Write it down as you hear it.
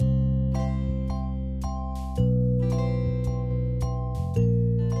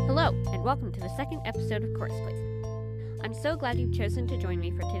and welcome to the second episode of Cora's Place. I'm so glad you've chosen to join me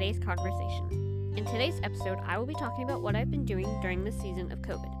for today's conversation. In today's episode, I will be talking about what I've been doing during this season of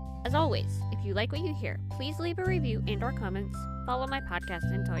COVID. As always, if you like what you hear, please leave a review and/or comments, follow my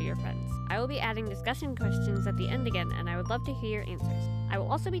podcast, and tell your friends. I will be adding discussion questions at the end again, and I would love to hear your answers. I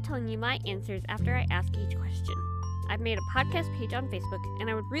will also be telling you my answers after I ask each question. I've made a podcast page on Facebook, and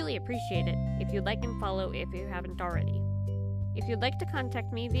I would really appreciate it if you'd like and follow if you haven't already. If you'd like to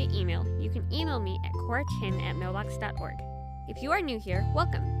contact me via email, you can email me at corachin@mailbox.org. If you are new here,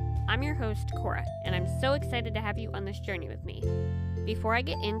 welcome. I'm your host, Cora, and I'm so excited to have you on this journey with me. Before I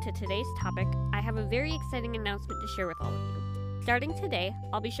get into today's topic, I have a very exciting announcement to share with all of you. Starting today,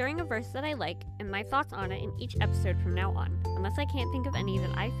 I'll be sharing a verse that I like and my thoughts on it in each episode from now on, unless I can't think of any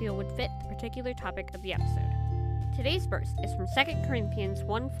that I feel would fit the particular topic of the episode. Today's verse is from 2 Corinthians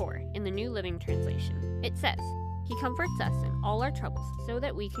 1:4 in the New Living Translation. It says, "He comforts us in all our troubles so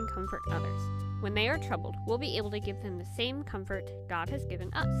that we can comfort others. When they are troubled, we'll be able to give them the same comfort God has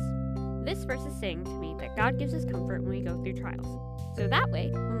given us." This verse is saying to me that God gives us comfort when we go through trials. So that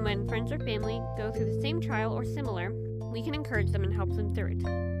way, when friends or family go through the same trial or similar, we can encourage them and help them through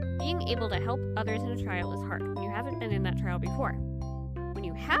it. Being able to help others in a trial is hard when you haven't been in that trial before. When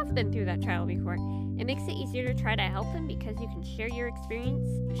you have been through that trial before, it makes it easier to try to help them because you can share your experience,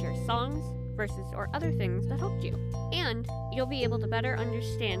 share songs, verses, or other things that helped you. And you'll be able to better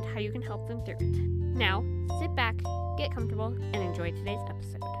understand how you can help them through it. Now, sit back, get comfortable, and enjoy today's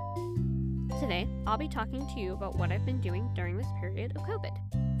episode. Today, I'll be talking to you about what I've been doing during this period of COVID.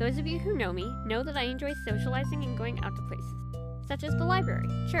 Those of you who know me know that I enjoy socializing and going out to places, such as the library,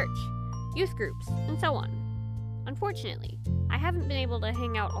 church, youth groups, and so on. Unfortunately, I haven't been able to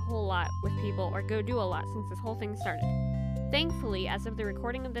hang out a whole lot with people or go do a lot since this whole thing started. Thankfully, as of the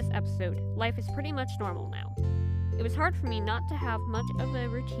recording of this episode, life is pretty much normal now. It was hard for me not to have much of a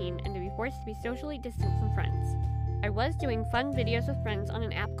routine and to be forced to be socially distant from friends. I was doing fun videos with friends on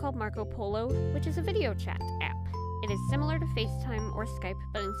an app called Marco Polo, which is a video chat app. It is similar to FaceTime or Skype,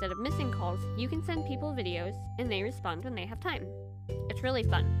 but instead of missing calls, you can send people videos and they respond when they have time. It's really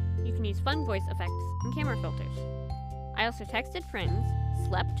fun. You can use fun voice effects and camera filters. I also texted friends,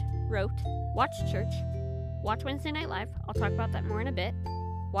 slept, wrote, watched church, watched Wednesday Night Live, I'll talk about that more in a bit,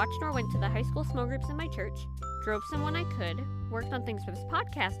 watched or went to the high school small groups in my church, drove some when I could, worked on things for this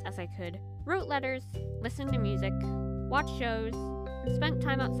podcast as I could, wrote letters, listened to music, watched shows, spent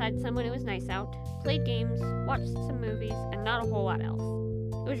time outside some when it was nice out, played games, watched some movies, and not a whole lot else.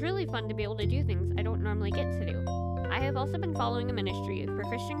 It was really fun to be able to do things I don't normally get to do. I have also been following a ministry for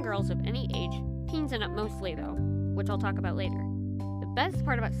Christian girls of any age, teens and up mostly though, which I'll talk about later. The best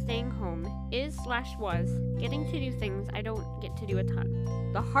part about staying home was getting to do things I don't get to do a ton.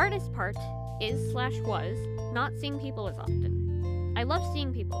 The hardest part was not seeing people as often. I love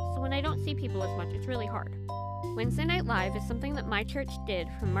seeing people, so when I don't see people as much, it's really hard. Wednesday Night Live is something that my church did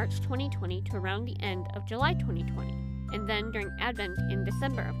from March 2020 to around the end of July 2020, and then during Advent in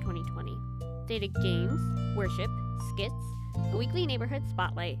December of 2020. They did games, worship, skits, a weekly neighborhood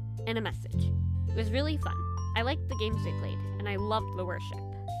spotlight, and a message. It was really fun. I liked the games they played, and I loved the worship.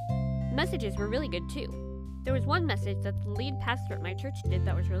 The messages were really good too. There was one message that the lead pastor at my church did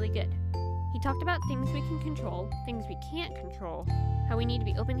that was really good. He talked about things we can control, things we can't control, how we need to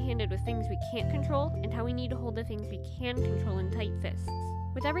be open-handed with things we can't control, and how we need to hold the things we can control in tight fists.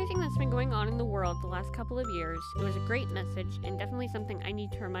 With everything that's been going on in the world the last couple of years, it was a great message and definitely something I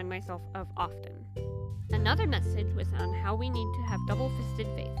need to remind myself of often. Another message was on how we need to have double-fisted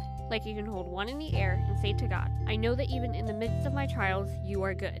faith. Like you can hold one in the air and say to God, "I know that even in the midst of my trials, you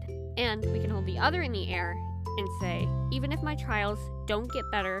are good." And we can hold the other in the air and say, "Even if my trials don't get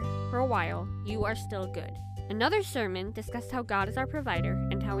better for a while, you are still good." Another sermon discussed how God is our provider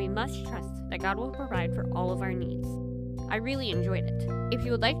and how we must trust that God will provide for all of our needs. I really enjoyed it. If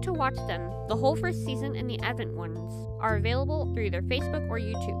you would like to watch them, the whole first season and the Advent ones are available through either Facebook or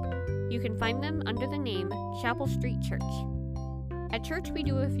YouTube. You can find them under the name Chapel Street Church. At church, we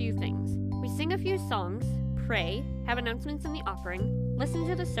do a few things. We sing a few songs, pray, have announcements in the offering, listen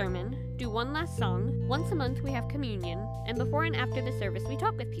to the sermon, do one last song, once a month we have communion, and before and after the service we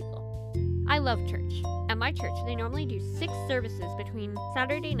talk with people. I love church. At my church, they normally do 6 services between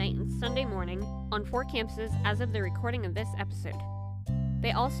Saturday night and Sunday morning on 4 campuses as of the recording of this episode.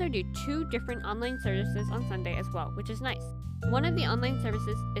 They also do 2 different online services on Sunday as well, which is nice. One of the online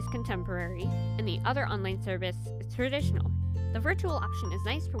services is contemporary, and the other online service is traditional. The virtual option is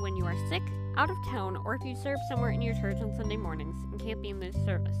nice for when you are sick, out of town, or if you serve somewhere in your church on Sunday mornings and can't be in the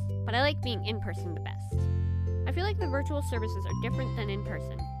service. But I like being in person the best. I feel like the virtual services are different than in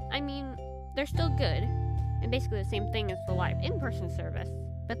person. I mean, they're still good, and basically the same thing as the live in-person service,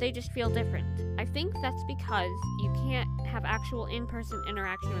 but they just feel different. I think that's because you can't have actual in-person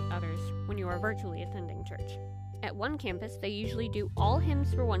interaction with others when you are virtually attending church. At one campus, they usually do all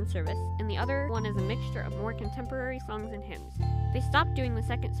hymns for one service, and the other one is a mixture of more contemporary songs and hymns. They stopped doing the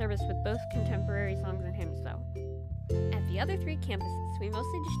second service with both contemporary songs and hymns, though. At the other 3 campuses, we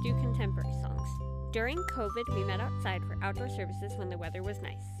mostly just do contemporary songs. During COVID, we met outside for outdoor services when the weather was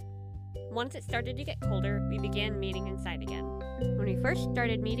nice. Once it started to get colder, we began meeting inside again. When we first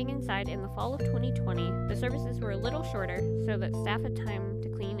started meeting inside in the fall of 2020, the services were a little shorter so that staff had time to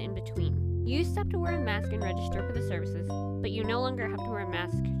clean in between. You used to have to wear a mask and register for the services, but you no longer have to wear a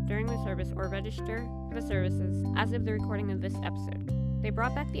mask during the service or register for the services as of the recording of this episode. They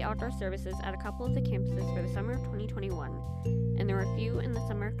brought back the outdoor services at a couple of the campuses for the summer of 2021, and there were a few in the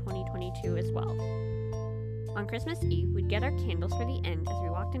summer of 2022 as well. On Christmas Eve, we'd get our candles for the end as we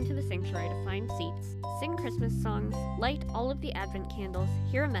walked into the sanctuary to find seats, sing Christmas songs, light all of the Advent candles,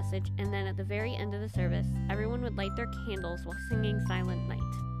 hear a message, and then at the very end of the service, everyone would light their candles while singing Silent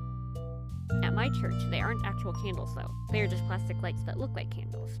Night. At my church, they aren't actual candles though. They are just plastic lights that look like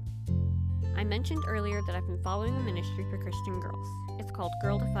candles. I mentioned earlier that I've been following a ministry for Christian girls. It's called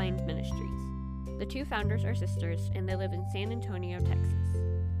Girl Defined Ministries. The 2 founders are sisters, and they live in San Antonio, Texas.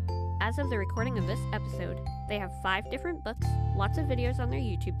 As of the recording of this episode, they have 5 different books, lots of videos on their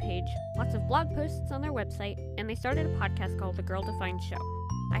YouTube page, lots of blog posts on their website, and they started a podcast called The Girl Defined Show.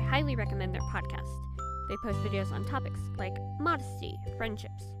 I highly recommend their podcast. They post videos on topics like modesty,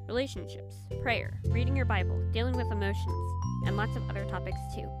 friendships, relationships, prayer, reading your Bible, dealing with emotions, and lots of other topics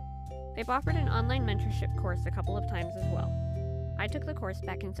too. They've offered an online mentorship course a couple of times as well. I took the course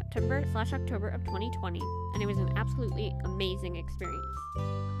back in September/October of 2020, and it was an absolutely amazing experience.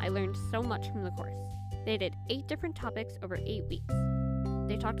 I learned so much from the course. They did 8 different topics over 8 weeks.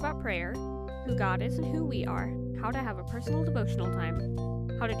 They talked about prayer, who God is and who we are, how to have a personal devotional time,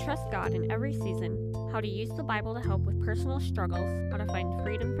 how to trust God in every season, how to use the Bible to help with personal struggles, how to find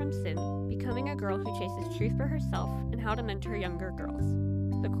freedom from sin, becoming a girl who chases truth for herself, and how to mentor younger girls.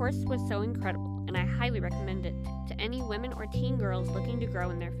 The course was so incredible, and I highly recommend it to any women or teen girls looking to grow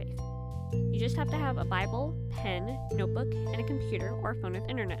in their faith. You just have to have a Bible, pen, notebook, and a computer or phone with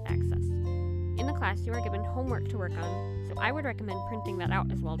internet access. In the class, you are given homework to work on, so I would recommend printing that out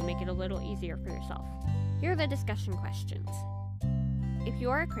as well to make it a little easier for yourself. Here are the discussion questions. If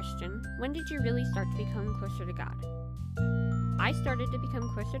you are a Christian, when did you really start to become closer to God? I started to become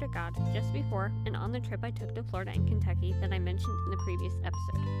closer to God just before and on the trip I took to Florida and Kentucky that I mentioned in the previous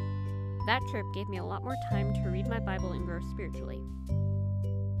episode. That trip gave me a lot more time to read my Bible and grow spiritually.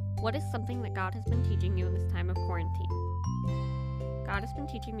 What is something that God has been teaching you in this time of quarantine? God has been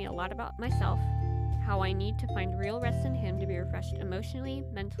teaching me a lot about myself, how I need to find real rest in Him to be refreshed emotionally,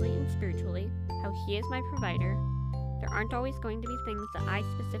 mentally, and spiritually, how He is my provider. There aren't always going to be things that I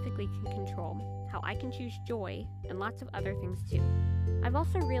specifically can control, how I can choose joy, and lots of other things too. I've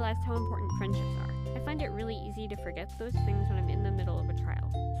also realized how important friendships are. I find it really easy to forget those things when I'm in the middle of a trial,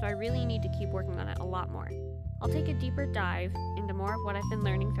 so I really need to keep working on it a lot more. I'll take a deeper dive into more of what I've been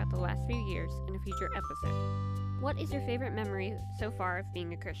learning throughout the last few years in a future episode. What is your favorite memory so far of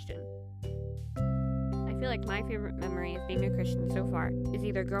being a Christian? I feel like my favorite memory of being a Christian so far is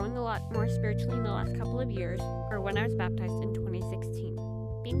either growing a lot more spiritually in the last couple of years or when I was baptized in 2016.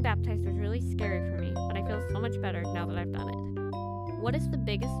 Being baptized was really scary for me, but I feel so much better now that I've done it. What is the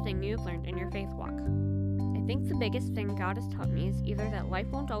biggest thing you have learned in your faith walk? I think the biggest thing God has taught me is either that life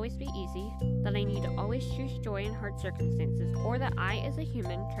won't always be easy, that I need to always choose joy in hard circumstances, or that I, as a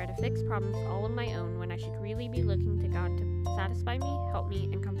human, try to fix problems all on my own when I should really be looking to God to satisfy me, help me,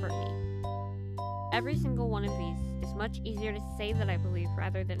 and comfort me. Every single one of these is much easier to say that I believe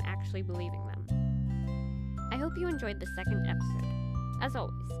rather than actually believing them. I hope you enjoyed the second episode. As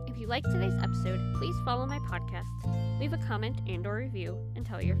always, if you liked today's episode, please follow my podcast, leave a comment and/or review, and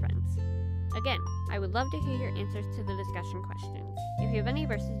tell your friends. Again, I would love to hear your answers to the discussion questions. If you have any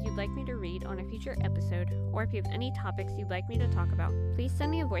verses you'd like me to read on a future episode, or if you have any topics you'd like me to talk about, please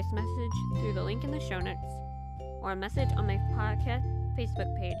send me a voice message through the link in the show notes, or a message on my podcast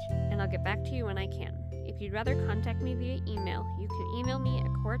Facebook page, and I'll get back to you when I can. If you'd rather contact me via email, you can email me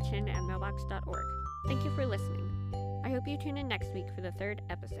at corachin@mailbox.org. Thank you for listening. I hope you tune in next week for the third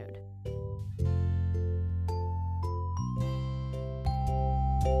episode.